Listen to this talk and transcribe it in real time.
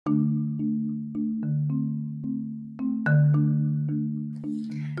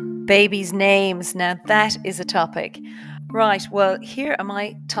Babies' names. Now that is a topic. Right, well, here are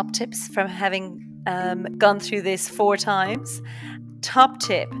my top tips from having gone through this 4 times. Top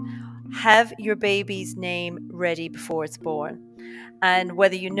tip: have your baby's name ready before it's born. And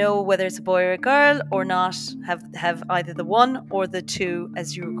whether you know whether it's a boy or a girl or not, have either the one or the two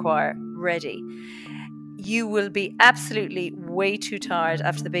as you require ready. You will be absolutely way too tired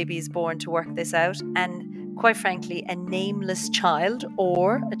after the baby is born to work this out. And quite frankly, a nameless child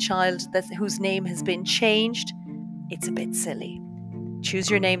or a child whose name has been changed, it's a bit silly. Choose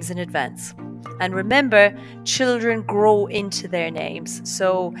your names in advance. And remember, children grow into their names.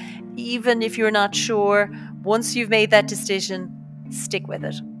 So even if you're not sure, once you've made that decision, stick with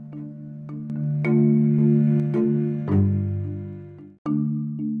it.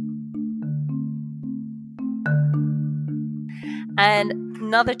 And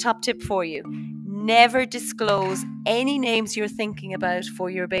another top tip for you: never disclose any names you're thinking about for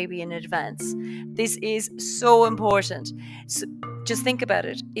your baby in advance. This is so important. So just think about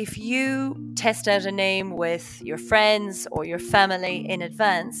it. If you test out a name with your friends or your family in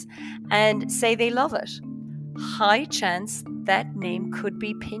advance and say they love it, high chance that name could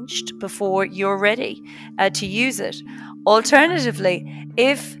be pinched before you're ready to use it. Alternatively,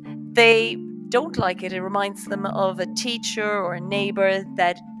 if they don't like it, it reminds them of a teacher or a neighbor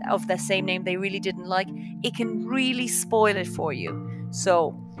that of the same name they really didn't like, it can really spoil it for you.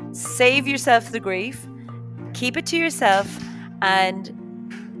 So save yourself the grief, keep it to yourself, and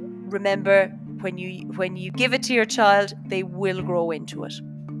remember, when you give it to your child, they will grow into it.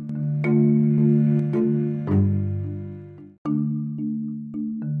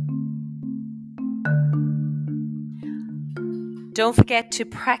 Don't forget to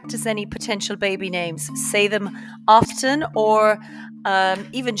practice any potential baby names. Say them often, or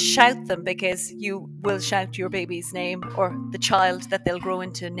even shout them, because you will shout your baby's name or the child that they'll grow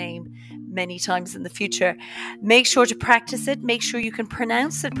into name many times in the future. Make sure to practice it. Make sure you can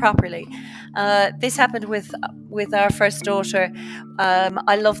pronounce it properly. This happened with our first daughter.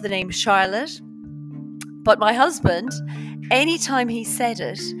 I love the name Charlotte, but my husband, anytime he said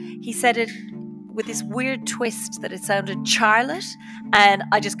it with this weird twist that it sounded Charlotte, and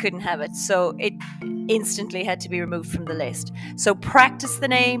I just couldn't have it. So it instantly had to be removed from the list. So practice the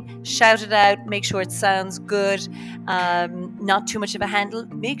name, shout it out, make sure it sounds good, not too much of a handle.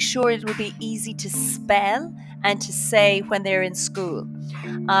 Make sure it will be easy to spell and to say when they're in school.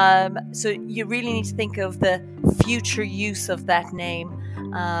 So you really need to think of the future use of that name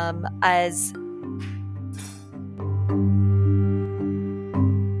as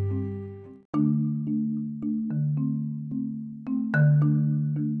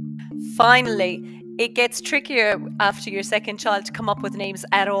Finally, it gets trickier after your second child to come up with names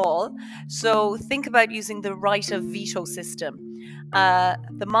at all. So think about using the right of veto system.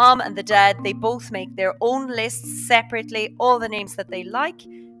 The mom and the dad, they both make their own lists separately, all the names that they like,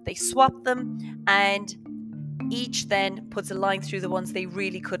 they swap them, and each then puts a line through the ones they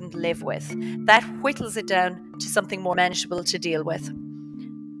really couldn't live with. That whittles it down to something more manageable to deal with.